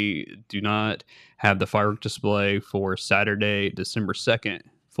 but they do not have the fireworks display for Saturday, December 2nd.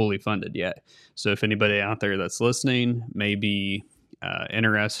 Fully funded yet. So if anybody out there that's listening may be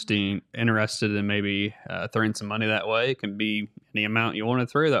interested in maybe throwing some money that way, it can be any amount you want to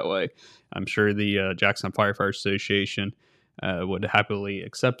throw that way. I'm sure the Jackson Firefighters Association would happily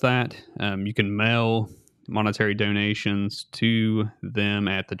accept that. You can mail monetary donations to them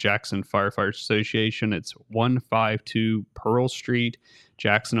at the Jackson Firefighters Association. It's 152 Pearl Street,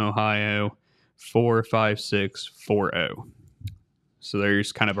 Jackson, Ohio, 45640. So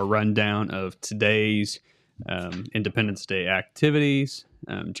there's kind of a rundown of today's Independence Day activities.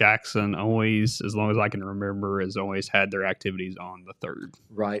 Jackson always, as long as I can remember, has always had their activities on the 3rd.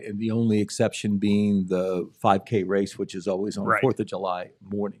 Right, and the only exception being the 5K race, which is always on 4th of July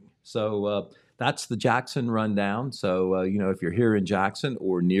morning. So that's the Jackson rundown. So, if you're here in Jackson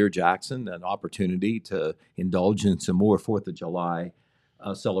or near Jackson, an opportunity to indulge in some more 4th of July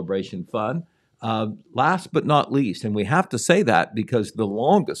celebration fun. Last but not least, and we have to say that because the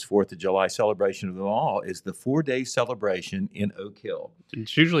longest 4th of July celebration of them all is the 4-day celebration in Oak Hill.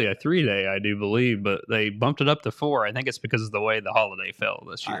 It's usually a 3-day, I do believe, but they bumped it up to 4. I think it's because of the way the holiday fell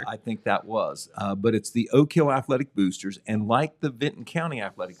this year. I think that was. But it's the Oak Hill Athletic Boosters, and like the Vinton County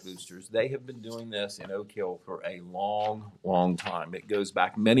Athletic Boosters, they have been doing this in Oak Hill for a long, long time. It goes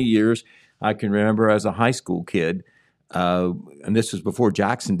back many years. I can remember as a high school kid, and this was before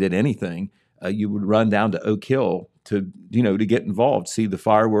Jackson did anything, you would run down to Oak Hill to get involved, see the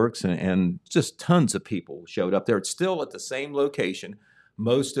fireworks, and just tons of people showed up there. It's still at the same location.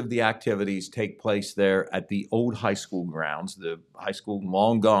 Most of the activities take place there at the old high school grounds. The high school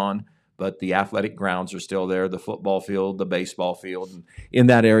long gone, but the athletic grounds are still there, the football field, the baseball field. And in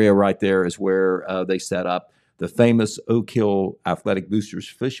that area right there is where they set up. The famous Oak Hill Athletic Boosters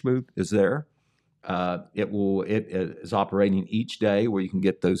fish booth is there. It is operating each day where you can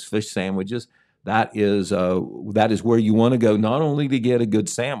get those fish sandwiches. That is where you want to go, not only to get a good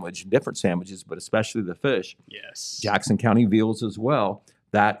sandwich, different sandwiches, but especially the fish. Yes. Jackson County Veals as well.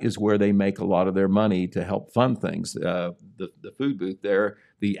 That is where they make a lot of their money to help fund things. The food booth there,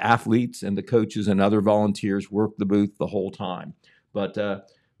 the athletes and the coaches and other volunteers work the booth the whole time. But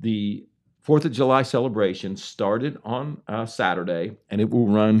the 4th of July celebration started on Saturday, and it will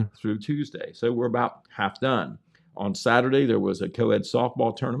run through Tuesday. So we're about half done. On Saturday, there was a co-ed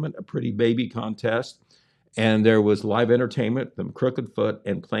softball tournament, a pretty baby contest, and there was live entertainment from Crooked Foot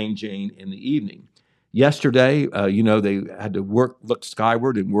and Plain Jane in the evening. Yesterday, they had to look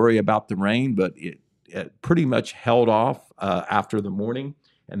skyward and worry about the rain, but it pretty much held off after the morning,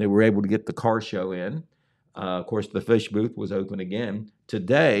 and they were able to get the car show in. Of course, the fish booth was open again.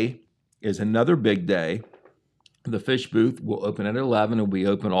 Today is another big day. The fish booth will open at 11. It will be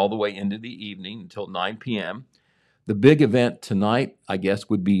open all the way into the evening until 9 p.m. The big event tonight, I guess,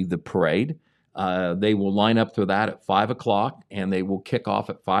 would be the parade. They will line up for that at 5 o'clock, and they will kick off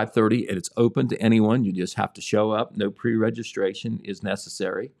at 5:30, and it's open to anyone. You just have to show up. No pre-registration is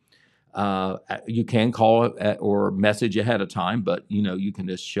necessary. You can call or message ahead of time, but, you can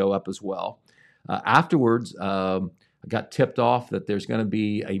just show up as well. Afterwards, I got tipped off that there's going to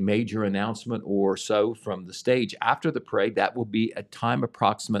be a major announcement or so from the stage after the parade. That will be at time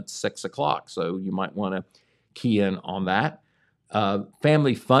approximate 6 o'clock, so you might want to key in on that.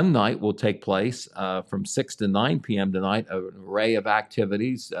 Family Fun Night will take place from 6 to 9 p.m. tonight, an array of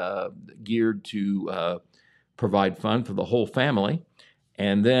activities geared to provide fun for the whole family.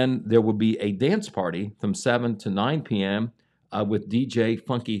 And then there will be a dance party from 7 to 9 p.m. With DJ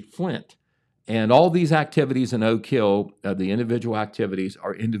Funky Flint. And all these activities in Oak Hill, the individual activities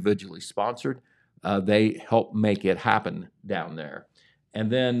are individually sponsored. They help make it happen down there. And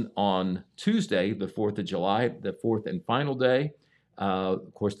then on Tuesday, the 4th of July, the fourth and final day,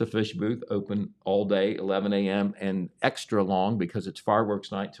 of course, the fish booth open all day, 11 a.m. and extra long because it's fireworks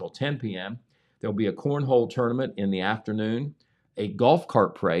night till 10 p.m. There'll be a cornhole tournament in the afternoon, a golf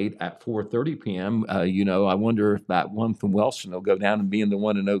cart parade at 4:30 p.m. I wonder if that one from Wellston will go down and be in the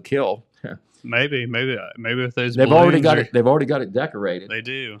one in Oak Hill. Maybe if those they've already got it decorated. They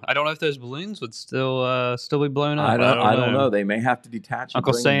do. I don't know if those balloons would still be blown up. I don't know. They may have to detach.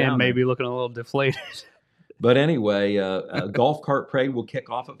 Uncle Sam may be looking a little deflated. But anyway, a golf cart parade will kick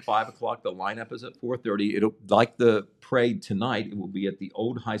off at 5 o'clock. The lineup is at 4:30. It'll, like the parade tonight, it will be at the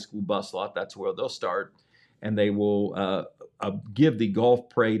old high school bus lot. That's where they'll start, and they will give the golf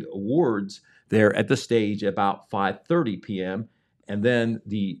parade awards there at the stage about 5:30 p.m. And then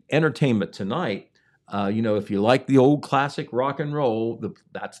the entertainment tonight, if you like the old classic rock and roll,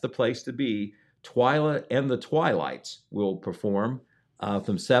 that's the place to be. Twyla and the Twilights will perform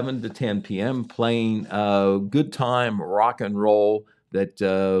from 7 to 10 p.m., playing good time rock and roll that,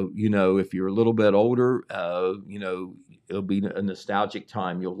 if you're a little bit older, it'll be a nostalgic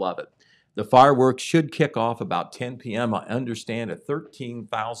time. You'll love it. The fireworks should kick off about 10 p.m. I understand a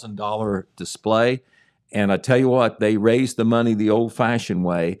 $13,000 display. And I tell you what, they raised the money the old-fashioned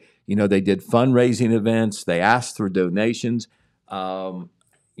way. They did fundraising events. They asked for donations.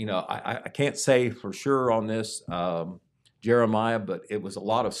 I can't say for sure on this, Jeremiah, but it was a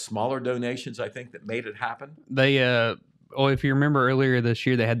lot of smaller donations, I think, that made it happen. They, if you remember earlier this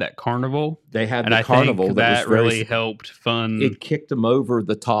year, they had that carnival. They had and the I carnival think that was really helped fund. It kicked them over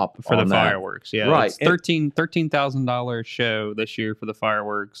the top for on the that. fireworks. Yeah, right. It's $13,000 show this year for the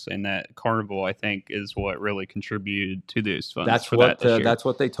fireworks, and that carnival I think is what really contributed to those funds. That's for what that this year. that's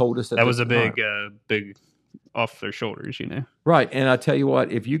what they told us. That was a big off their shoulders, Right, and I tell you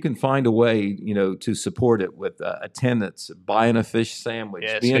what, if you can find a way, to support it with attendance, buying a fish sandwich,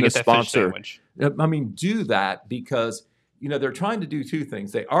 being a sponsor, I mean, do that because they're trying to do two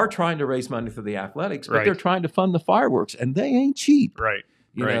things. They are trying to raise money for the athletics, but they're trying to fund the fireworks, and they ain't cheap. Right.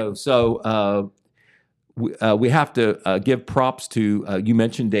 So we have to give props to you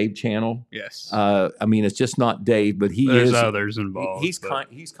mentioned Dave Channel. Yes. I mean, it's just not Dave, but there's others involved. He's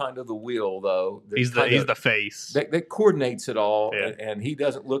kind of the wheel, though. He's the face that coordinates it all, and he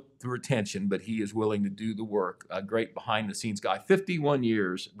doesn't look through attention, but he is willing to do the work. A great behind the scenes guy. 51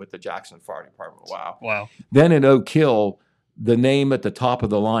 years with the Jackson Fire Department. Wow. Then in Oak Hill, the name at the top of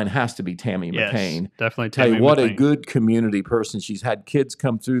the line has to be Tammy McCain. Definitely Tammy what McCain. A good community person. She's had kids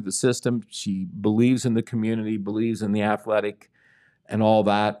come through the system. She believes in the community, believes in the athletic and all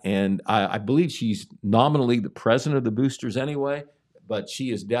that. And I believe she's nominally the president of the boosters anyway, but she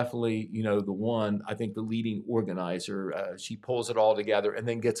is definitely, the one, I think the leading organizer. She pulls it all together and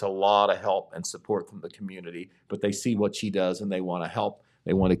then gets a lot of help and support from the community. But they see what she does and they want to help.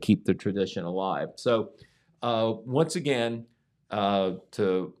 They want to keep the tradition alive. So once again,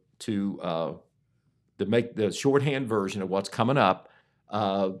 to make the shorthand version of what's coming up,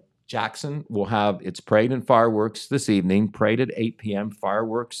 Jackson will have its parade and fireworks this evening, parade at 8 p.m.,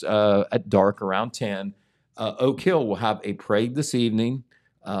 fireworks at dark around 10. Oak Hill will have a parade this evening,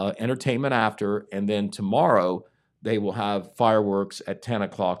 entertainment after, and then tomorrow they will have fireworks at 10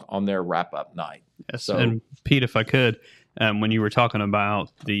 o'clock on their wrap-up night. Yes, so, and Pete, if I could, when you were talking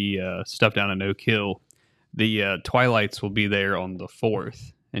about the stuff down in Oak Hill, the Twilights will be there on the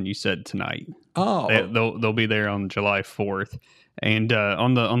 4th, and you said tonight. Oh, they'll be there on July 4th, and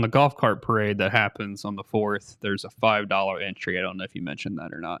on the golf cart parade that happens on the 4th, there's a $5 entry. I don't know if you mentioned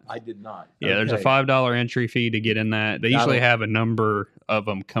that or not. I did not. Yeah, there's a $5 entry fee to get in that. They usually have a number of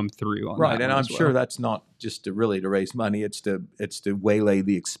them come through on right, that and I'm sure well. That's not just to raise money. It's to waylay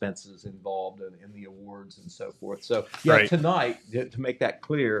the expenses involved in the awards and so forth. So tonight, to make that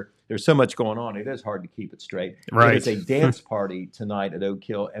clear, there's so much going on. It is hard to keep it straight. Right, it's a dance party tonight at Oak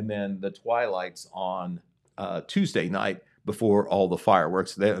Hill, and then the Twilights on Tuesday night before all the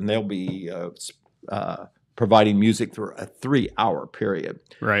fireworks. They'll be providing music for a 3-hour period.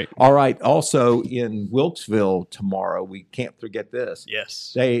 Right. All right. Also in Wilkesville tomorrow, we can't forget this.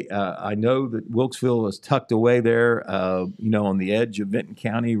 Yes. I know that Wilkesville is tucked away there, on the edge of Vinton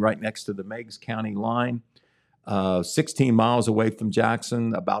County, right next to the Meigs County line, 16 miles away from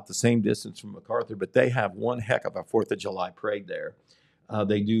Jackson, about the same distance from MacArthur, but they have one heck of a 4th of July parade there.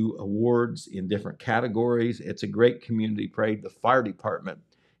 They do awards in different categories. It's a great community parade. The fire department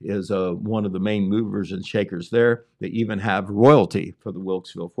is one of the main movers and shakers there. They even have royalty for the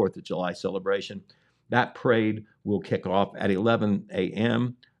Wilkesville 4th of July celebration. That parade will kick off at 11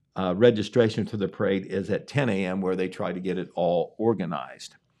 a.m. Registration for the parade is at 10 a.m. where they try to get it all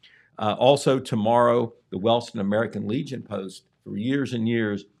organized. Also tomorrow, the Wellston American Legion Post, for years and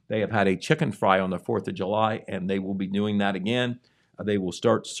years, they have had a chicken fry on the 4th of July, and they will be doing that again. They will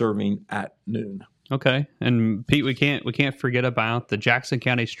start serving at noon. Okay, and Pete, we can't forget about the Jackson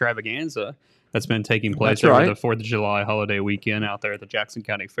County Extravaganza that's been taking place over the 4th of July holiday weekend out there at the Jackson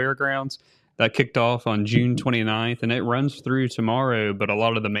County Fairgrounds. That kicked off on June 29th, and it runs through tomorrow, but a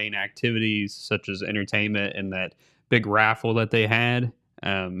lot of the main activities, such as entertainment and that big raffle that they had,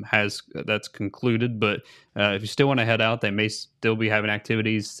 that's concluded. But if you still want to head out, they may still be having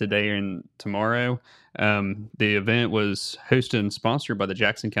activities today and tomorrow. The event was hosted and sponsored by the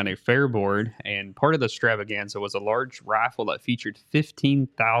Jackson County Fair Board, and part of the extravaganza was a large raffle that featured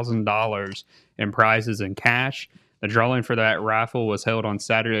 $15,000 in prizes and cash. The drawing for that raffle was held on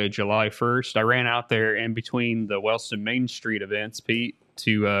Saturday, July 1st. I ran out there in between the Wellston Main Street events, Pete,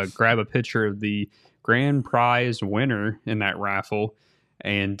 to grab a picture of the grand prize winner in that raffle.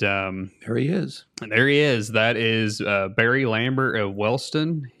 And there he is. That is Barry Lambert of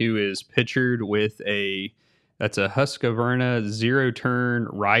Wellston, who is pictured with that's a Husqvarna zero-turn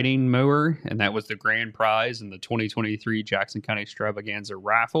riding mower, and that was the grand prize in the 2023 Jackson County Extravaganza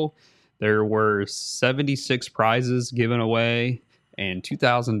raffle. There were 76 prizes given away and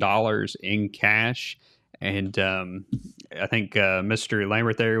 $2,000 in cash. And I think Mr.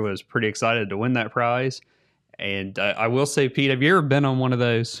 Lambert there was pretty excited to win that prize. And I will say, Pete, have you ever been on one of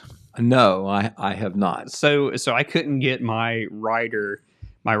those? No, I have not. So I couldn't get my riding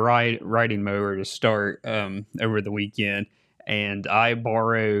mower to start over the weekend, and I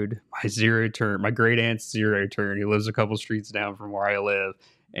borrowed my great aunt's zero turn. He lives a couple streets down from where I live,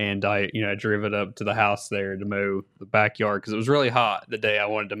 and I drove it up to the house there to mow the backyard because it was really hot the day I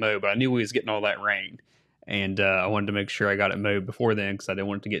wanted to mow, but I knew we was getting all that rain, and I wanted to make sure I got it mowed before then because I didn't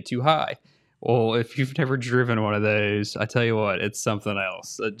want it to get too high. Well, if you've never driven one of those, I tell you what, it's something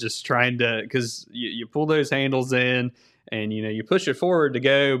else. Just trying to, because you pull those handles in and, you push it forward to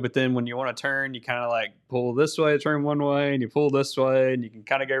go, but then when you want to turn, you kind of like pull this way to turn one way and you pull this way and you can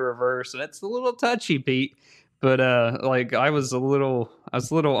kind of go reverse. And it's a little touchy, Pete. But I was a little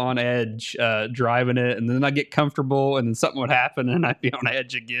on edge driving it, and then I get comfortable and then something would happen and I'd be on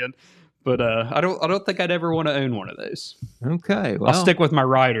edge again. But I don't think I'd ever want to own one of those. Okay, well, I'll stick with my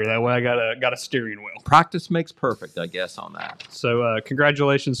rider. That way, I got a steering wheel. Practice makes perfect, I guess, on that. So,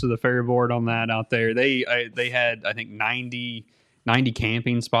 congratulations to the ferry board on that out there. They had, I think, 90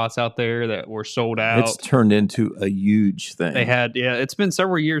 camping spots out there that were sold out. It's turned into a huge thing. They had, it's been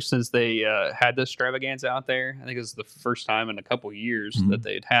several years since they had this extravaganza out there. I think it was the first time in a couple of years that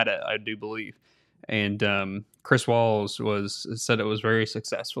they'd had it, I do believe. And Chris Walls said it was very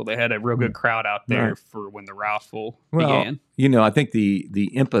successul. They had a real good crowd out there for when the raffle began. I think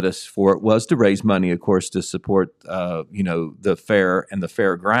the impetus for it was to raise money, of course, to support the fair and the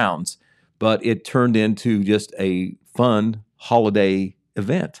fairgrounds, but it turned into just a fun holiday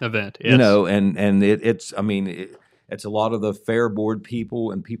event. Yes. And it's a lot of the fair board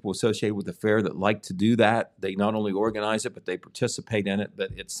people and people associated with the fair that like to do that. They not only organize it, but they participate in it.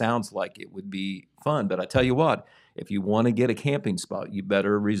 But it sounds like it would be fun. But I tell you what, if you want to get a camping spot, you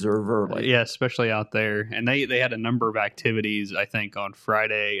better reserve early. Yeah, especially out there. And they had a number of activities, I think, on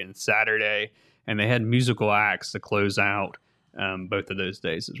Friday and Saturday. And they had musical acts to close out both of those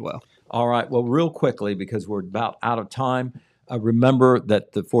days as well. All right. Well, real quickly, because we're about out of time, remember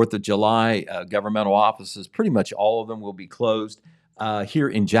that the 4th of July governmental offices, pretty much all of them will be closed. Here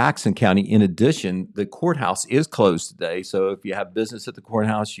in Jackson County, in addition, the courthouse is closed today. So if you have business at the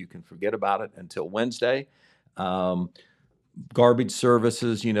courthouse, you can forget about it until Wednesday. Garbage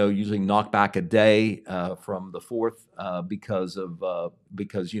services, usually knock back a day from the 4th because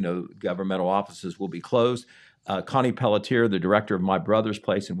governmental offices will be closed. Connie Pelletier, the director of My Brother's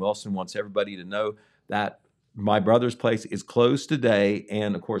Place in Wellston, wants everybody to know that My Brother's Place is closed today,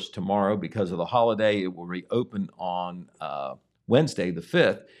 and of course tomorrow because of the holiday. It will reopen on Wednesday, the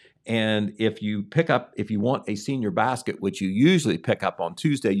 5th. And if you want a senior basket, which you usually pick up on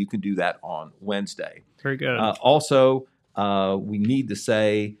Tuesday, you can do that on Wednesday. Very good. Also, we need to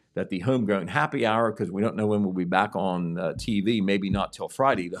say that the Homegrown Happy Hour, because we don't know when we'll be back on TV, maybe not till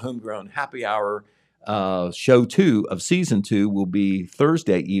Friday. The Homegrown Happy Hour show 2 of season 2 will be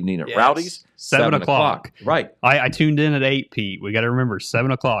Thursday evening at Rowdy's, 7 o'clock. Right. I tuned in at 8, Pete. We got to remember 7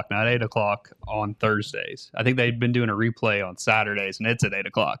 o'clock, not 8 o'clock on Thursdays. I think they've been doing a replay on Saturdays, and it's at 8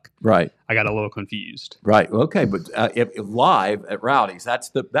 o'clock. Right. I got a little confused. Right. Okay. But if live at Rowdy's, that's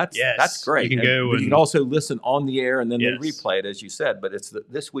great. You can go. You can also listen on the air, and then Yes. they replay it, as you said. But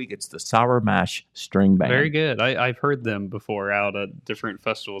this week it's the Sour Mash String Band. Very good. I've heard them before out at different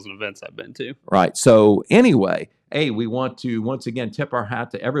festivals and events I've been to. Right. So anyway, we want to once again tip our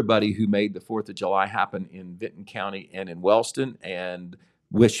hat to everybody who made the 4th of July happen in Vinton County and in Wellston, and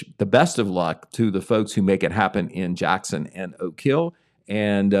wish the best of luck to the folks who make it happen in Jackson and Oak Hill.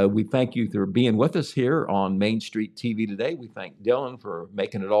 And we thank you for being with us here on Main Street TV today. We thank Dylan for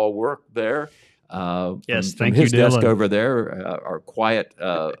making it all work there. Yes, from thank you, his desk Dylan. over there, our quiet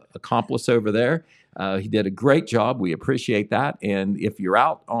accomplice over there. He did a great job. We appreciate that. And if you're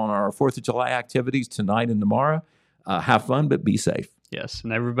out on our 4th of July activities tonight and tomorrow, have fun, but be safe. Yes,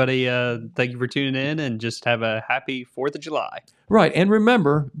 and everybody, thank you for tuning in, and just have a happy 4th of July. Right, and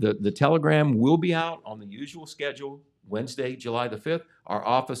remember, the telegram will be out on the usual schedule, Wednesday, July the 5th. Our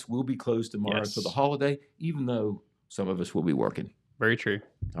office will be closed tomorrow for the holiday, even though some of us will be working. Very true.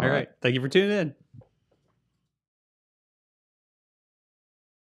 All All right. right. Thank you for tuning in.